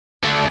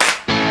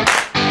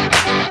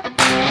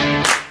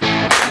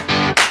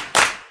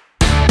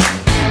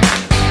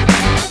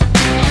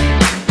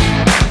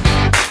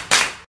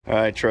All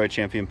right, Troy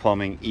Champion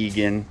Plumbing,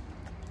 Eagan,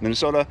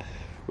 Minnesota.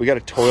 We got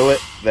a toilet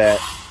that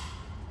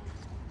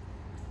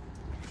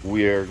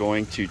we are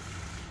going to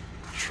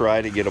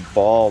try to get a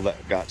ball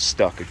that got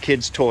stuck. A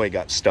kid's toy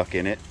got stuck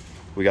in it.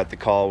 We got the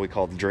call. We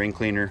called the drain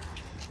cleaner.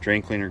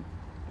 Drain cleaner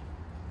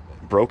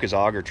broke his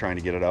auger trying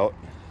to get it out.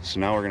 So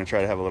now we're going to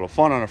try to have a little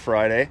fun on a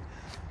Friday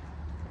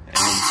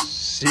and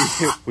see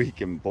if we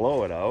can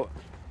blow it out.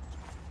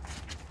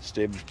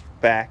 Stay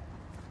back,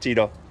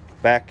 Tito,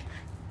 back.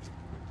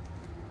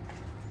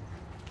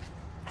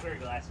 Put your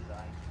glasses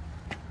on.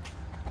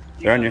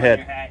 They're on your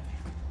head.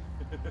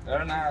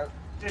 They're not.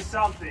 Just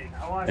something.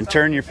 I want. And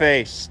turn your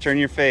face. Turn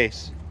your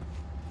face.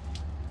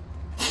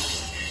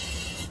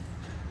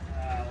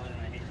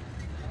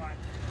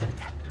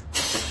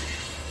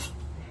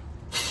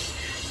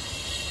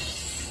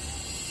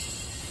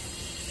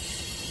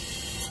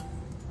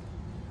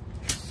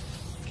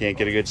 Can't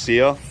get a good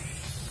seal?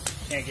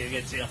 Can't get a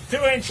good seal. 2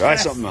 inch. Try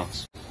something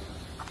else.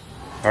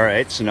 All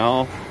right, so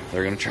now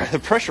they're going to try the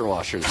pressure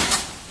washers.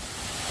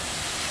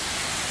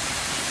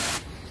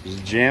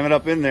 Just jam it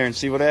up in there and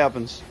see what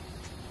happens.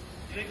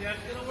 You think that's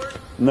going to work?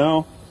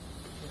 No.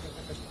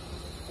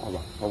 Hold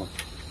on, hold on.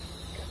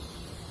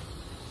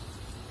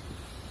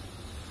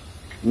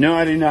 No,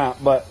 I do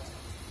not, but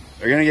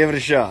they're going to give it a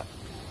shot.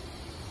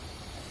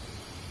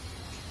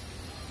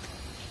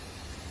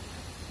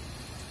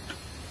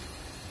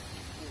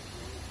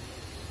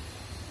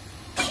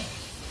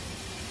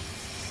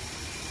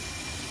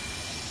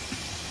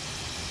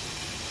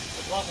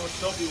 A lot more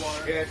soapy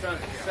water. Yeah, it's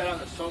set on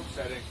the soap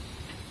setting.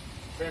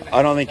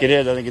 I don't think it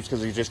is. I think it's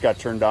because it just got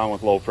turned on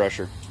with low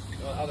pressure.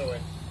 Other way.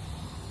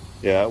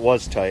 Yeah, it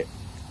was tight.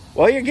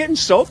 Well, you're getting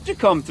soap to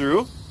come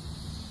through.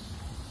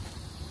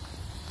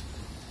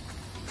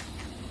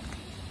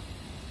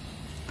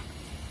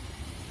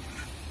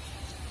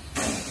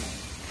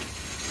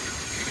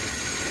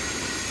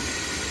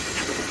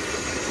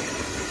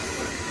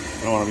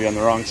 I don't want to be on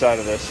the wrong side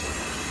of this.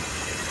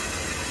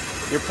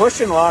 You're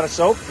pushing a lot of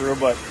soap through,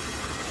 but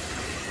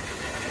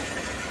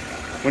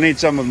we need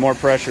something with more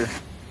pressure.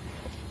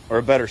 Or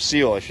a better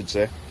seal, I should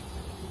say.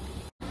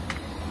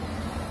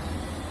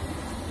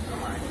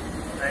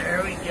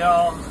 There we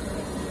go.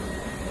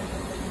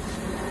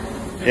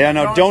 Yeah,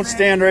 no, don't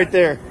stand right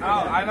there. Oh,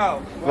 I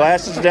know.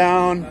 Glasses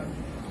down.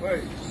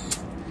 Wait.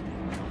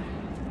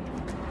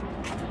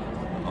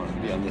 I want to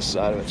be on this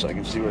side of it so I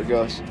can see where it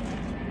goes.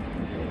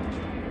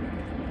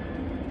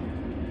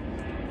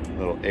 A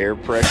little air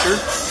pressure.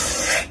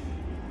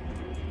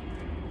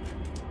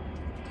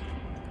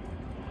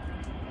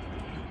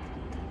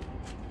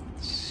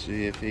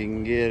 See if he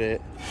can get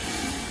it.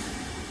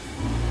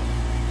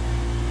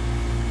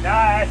 Nah,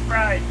 that's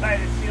probably the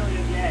tightest seal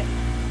you'll get.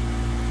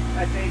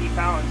 That's 80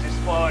 pounds just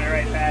flowing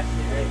right past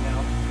it right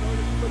now.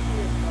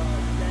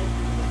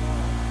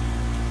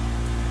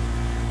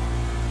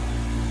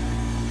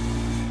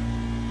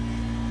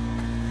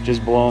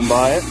 Just blowing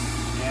by it?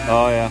 Yeah.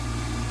 Oh, yeah.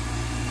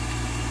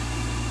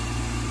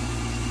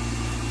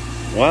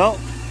 Well,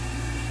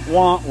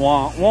 wah,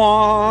 wah,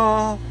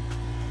 wah. All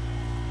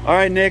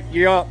right, Nick,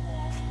 you're up.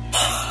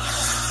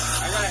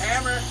 I got a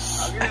hammer.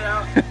 I'll get it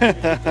out.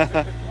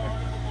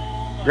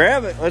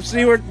 Grab it. Let's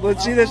see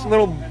this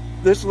little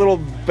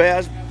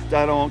bass.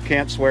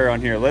 Can't swear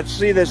on here. Let's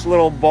see this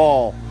little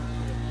ball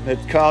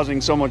that's causing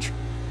so much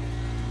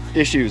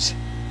issues.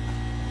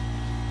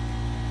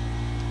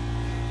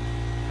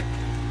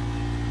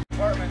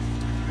 Apartments.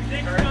 We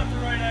think we're not the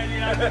right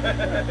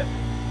idea.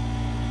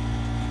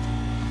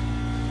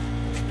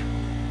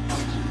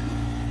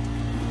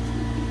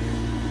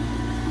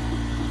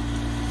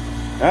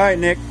 All right,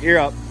 Nick, you're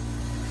up.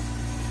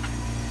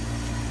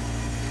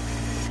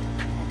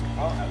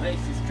 Oh, at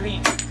least it's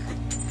clean.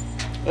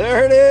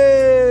 There it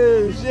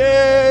is!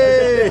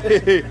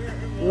 Yay!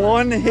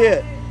 One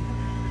hit.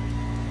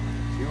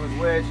 She was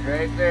wedged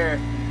right there.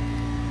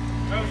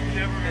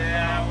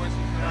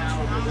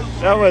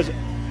 That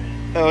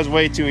was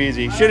way too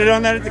easy. Should have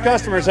done that at the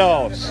customer's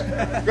house.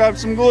 Grab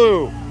some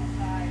glue.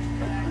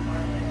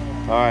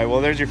 All right, well,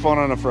 there's your fun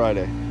on a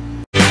Friday.